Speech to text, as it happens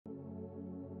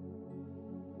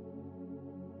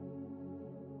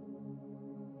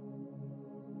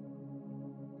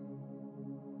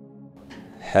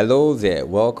Hello there,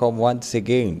 welcome once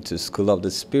again to School of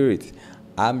the Spirit.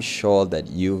 I'm sure that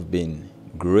you've been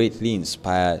greatly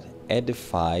inspired,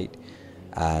 edified,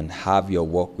 and have your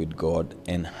walk with God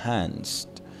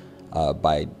enhanced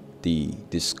by the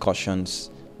discussions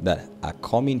that are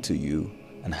coming to you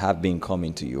and have been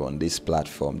coming to you on this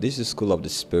platform. This is School of the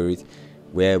Spirit,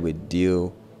 where we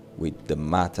deal with the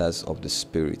matters of the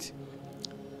Spirit.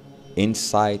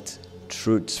 Insight,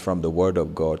 truths from the Word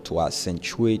of God to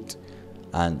accentuate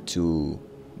and to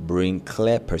bring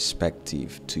clear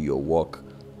perspective to your walk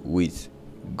with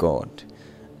God.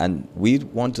 And we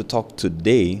want to talk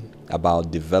today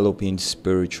about developing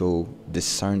spiritual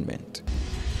discernment.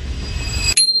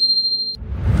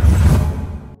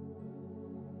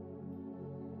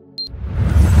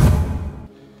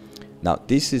 Now,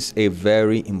 this is a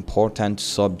very important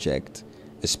subject,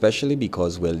 especially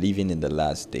because we're living in the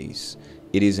last days.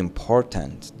 It is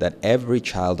important that every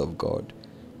child of God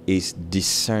is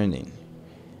discerning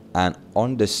and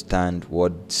understand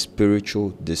what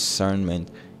spiritual discernment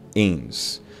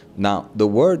is. Now, the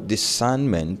word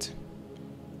discernment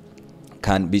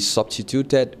can be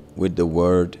substituted with the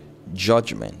word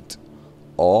judgment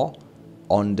or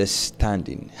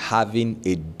understanding, having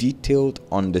a detailed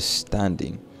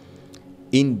understanding,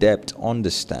 in-depth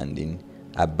understanding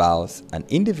about an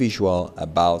individual,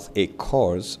 about a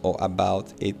cause, or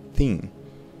about a thing.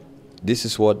 This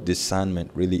is what discernment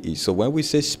really is. So when we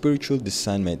say spiritual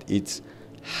discernment, it's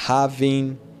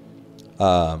having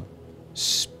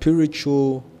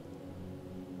spiritual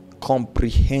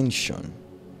comprehension,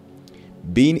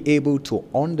 being able to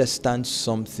understand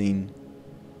something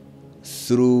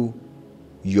through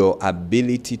your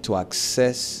ability to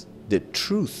access the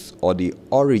truth or the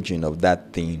origin of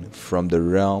that thing from the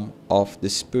realm of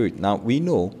the Spirit. Now, we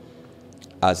know,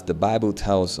 as the Bible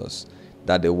tells us,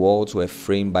 that the worlds were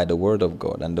framed by the Word of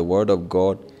God, and the Word of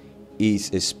God is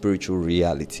a spiritual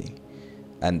reality.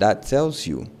 And that tells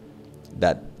you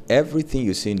that everything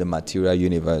you see in the material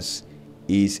universe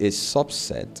is a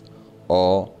subset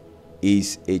or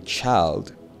is a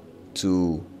child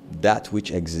to that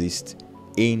which exists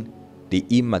in the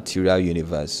immaterial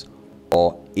universe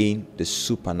or in the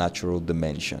supernatural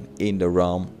dimension, in the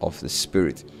realm of the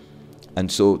Spirit.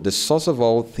 And so the source of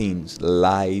all things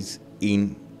lies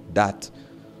in that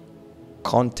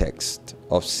context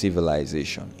of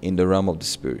civilization, in the realm of the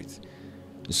Spirit.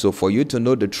 So for you to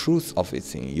know the truth of a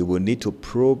thing, you will need to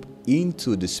probe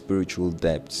into the spiritual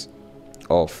depths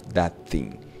of that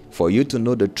thing. For you to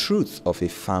know the truth of a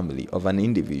family, of an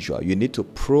individual, you need to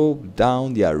probe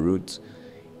down their roots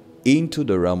into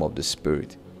the realm of the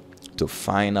Spirit to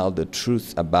find out the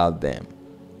truth about them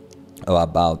or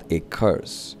about a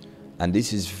curse. And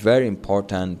this is very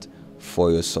important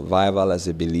for your survival as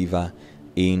a believer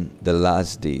in the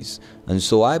last days. And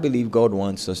so I believe God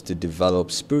wants us to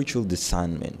develop spiritual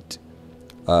discernment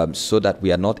so that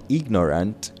we are not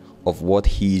ignorant of what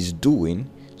He is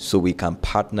doing, so we can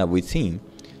partner with Him,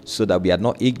 so that we are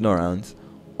not ignorant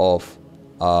of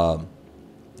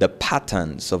the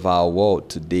patterns of our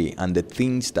world today and the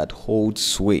things that hold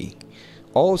sway.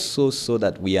 Also, so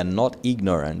that we are not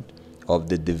ignorant of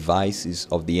the devices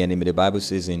of the enemy. The Bible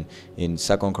says in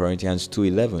 2 Corinthians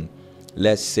 2:11,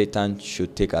 lest Satan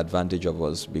should take advantage of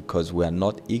us because we are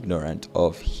not ignorant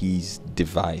of his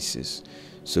devices.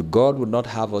 So God would not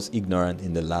have us ignorant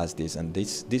in the last days. And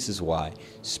this is why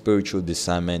spiritual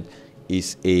discernment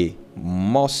is a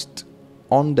must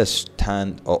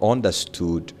understand or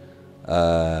understood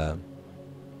and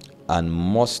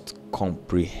most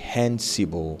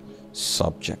comprehensible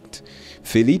subject.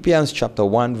 Philippians chapter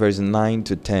 1 verse 9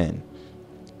 to 10.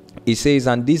 It says,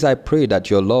 and this I pray,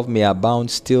 that your love may abound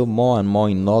still more and more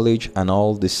in knowledge and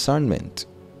all discernment,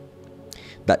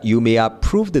 that you may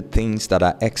approve the things that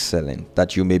are excellent,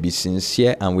 that you may be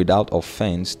sincere and without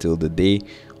offense till the day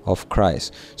of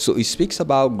Christ. So it speaks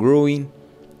about growing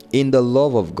in the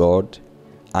love of God,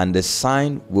 and the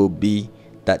sign will be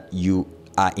that you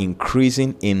are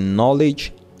increasing in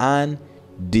knowledge and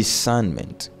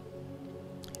discernment.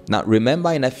 Now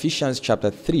remember, in Ephesians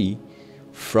chapter 3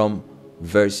 from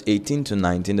verse 18 to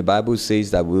 19, the Bible says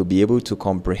that we'll be able to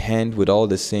comprehend with all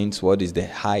the saints what is the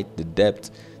height, the depth,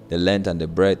 the length, and the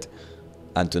breadth,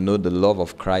 and to know the love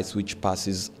of Christ which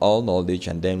passes all knowledge,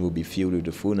 and then we'll be filled with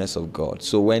the fullness of God.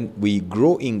 So when we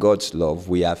grow in God's love,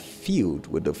 we are filled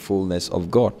with the fullness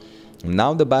of God.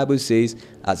 Now the Bible says,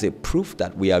 as a proof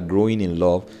that we are growing in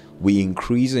love, we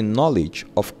increase in knowledge.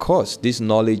 Of course, this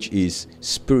knowledge is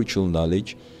spiritual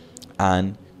knowledge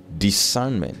and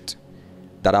discernment,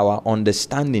 that our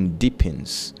understanding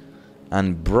deepens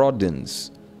and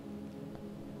broadens.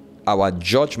 Our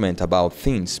judgment about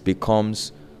things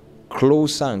becomes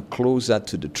closer and closer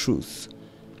to the truth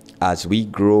as we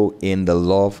grow in the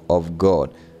love of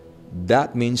God.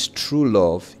 That means true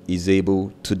love is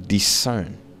able to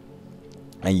discern.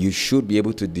 And you should be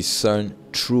able to discern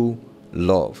true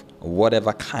love,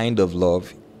 whatever kind of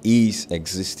love is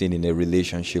existing in a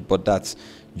relationship. But that's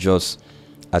just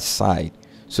aside.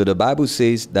 So the Bible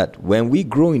says that when we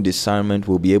grow in discernment,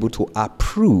 we'll be able to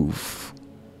approve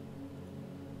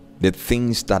the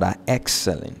things that are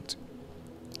excellent.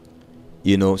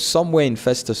 You know, somewhere in 1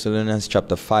 Thessalonians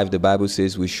chapter 5, the Bible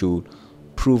says we should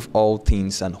prove all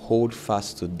things and hold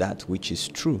fast to that which is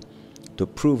true. To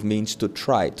prove means to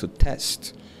try, to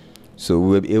test. So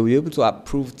we'll be able to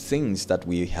approve things that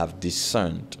we have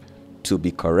discerned to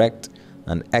be correct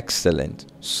and excellent,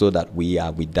 so that we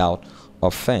are without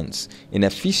offense. In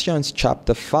Ephesians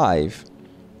chapter 5,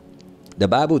 the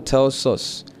Bible tells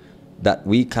us that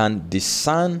we can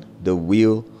discern the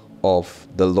will of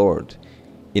the Lord.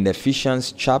 In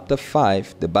Ephesians chapter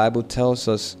 5, the Bible tells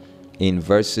us in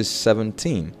verses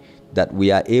 17 that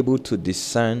we are able to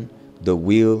discern the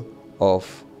will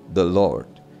of the Lord.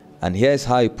 And here's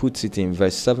how he puts it in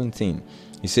verse 17.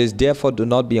 He says, therefore do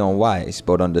not be unwise,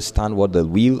 but understand what the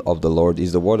will of the Lord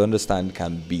is. The word understand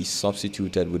can be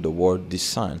substituted with the word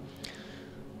discern.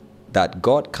 That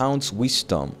God counts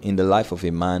wisdom in the life of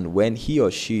a man when he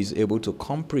or she is able to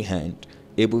comprehend,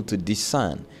 able to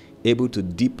discern, able to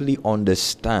deeply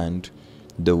understand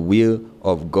the will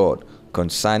of God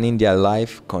concerning their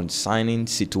life, concerning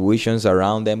situations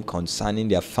around them, concerning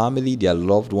their family, their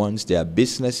loved ones, their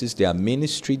businesses, their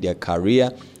ministry, their career,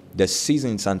 the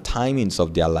seasons and timings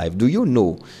of their life. Do you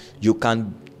know you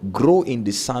can grow in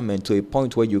discernment to a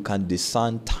point where you can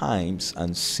discern times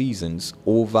and seasons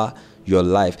over your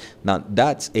life? Now,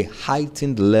 that's a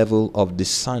heightened level of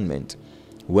discernment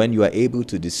when you are able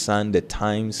to discern the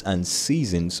times and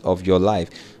seasons of your life.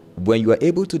 When you are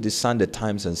able to discern the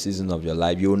times and seasons of your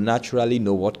life, you will naturally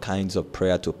know what kinds of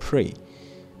prayer to pray.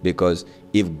 Because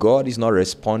if God is not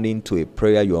responding to a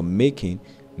prayer you are making,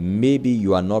 maybe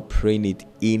you are not praying it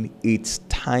in its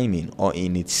timing or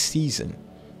in its season.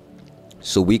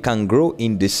 So we can grow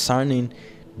in discerning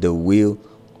the will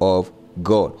of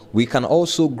God. We can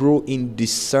also grow in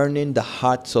discerning the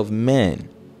hearts of men.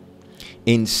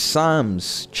 In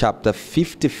Psalms chapter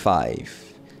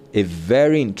 55, a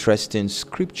very interesting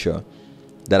scripture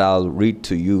that I'll read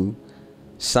to you.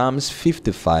 Psalms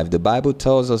 55, the Bible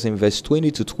tells us in verse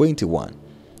 20 to 21,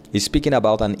 he's speaking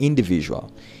about an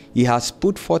individual. He has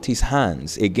put forth his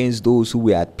hands against those who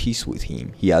were at peace with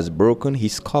him. He has broken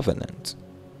his covenant.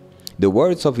 The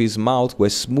words of his mouth were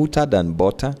smoother than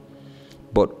butter,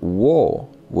 but war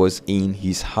was in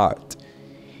his heart.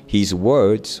 His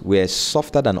words were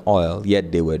softer than oil,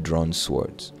 yet they were drawn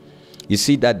swords. You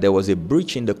see that there was a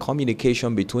breach in the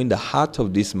communication between the heart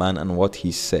of this man and what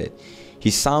he said.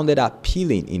 He sounded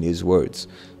appealing in his words,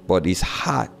 but his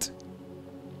heart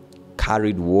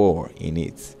carried war in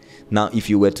it. Now, if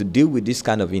you were to deal with this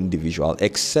kind of individual,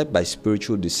 except by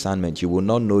spiritual discernment, you will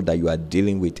not know that you are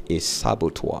dealing with a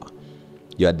saboteur.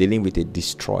 You are dealing with a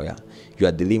destroyer. You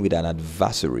are dealing with an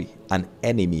adversary, an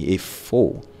enemy, a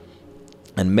foe.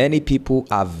 And many people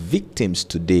are victims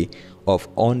today of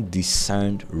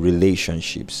undiscerned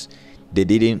relationships. They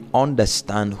didn't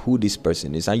understand who this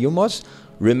person is. And you must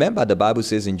remember, the Bible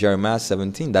says in Jeremiah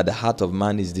 17 that the heart of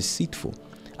man is deceitful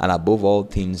and above all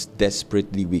things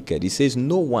desperately wicked. It says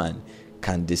no one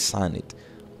can discern it.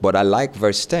 But I like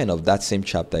verse 10 of that same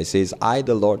chapter. It says, I,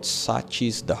 the Lord,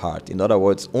 searches the heart. In other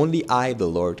words, only I, the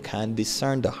Lord, can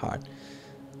discern the heart.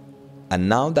 And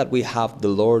now that we have the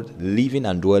Lord living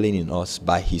and dwelling in us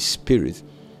by his Spirit,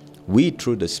 we,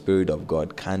 through the Spirit of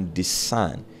God, can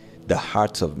discern the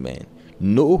hearts of men,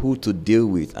 know who to deal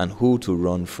with and who to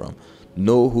run from,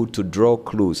 know who to draw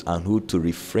close and who to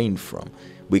refrain from.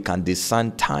 We can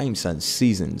discern times and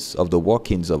seasons of the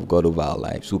workings of God over our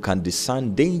lives. We can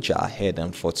discern danger ahead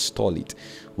and forestall it.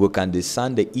 We can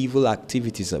discern the evil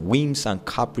activities, whims and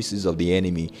caprices of the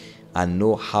enemy and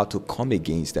know how to come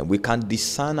against them. We can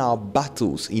discern our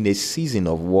battles in a season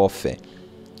of warfare.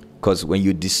 Because when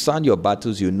you discern your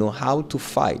battles, you know how to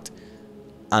fight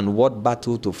and what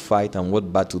battle to fight and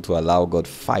what battle to allow God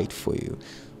fight for you.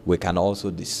 We can also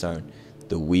discern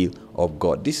the will of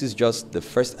God. This is just the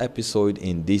first episode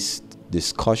in this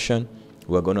discussion.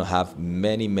 We're going to have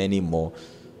many, many more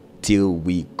till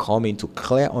we come into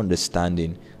clear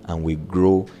understanding and we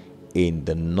grow in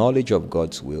the knowledge of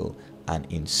God's will and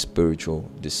in spiritual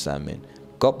discernment.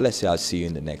 God bless you. I'll see you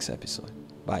in the next episode.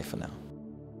 Bye for now.